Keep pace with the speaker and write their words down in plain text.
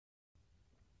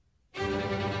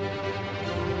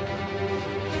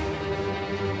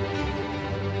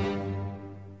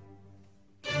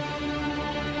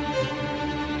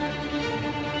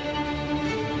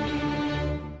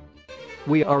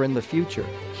We are in the future.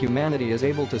 Humanity is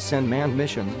able to send manned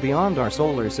missions beyond our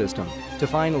solar system to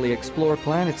finally explore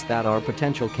planets that are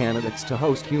potential candidates to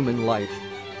host human life.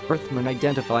 Earthmen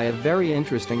identify a very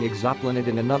interesting exoplanet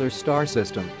in another star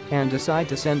system and decide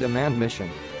to send a manned mission.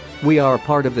 We are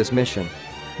part of this mission.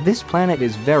 This planet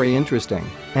is very interesting,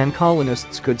 and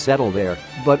colonists could settle there,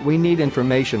 but we need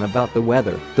information about the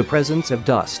weather, the presence of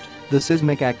dust, the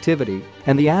seismic activity,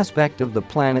 and the aspect of the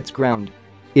planet's ground.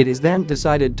 It is then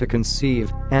decided to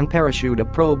conceive and parachute a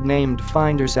probe named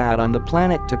FinderSat on the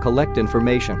planet to collect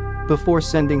information before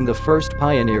sending the first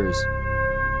pioneers.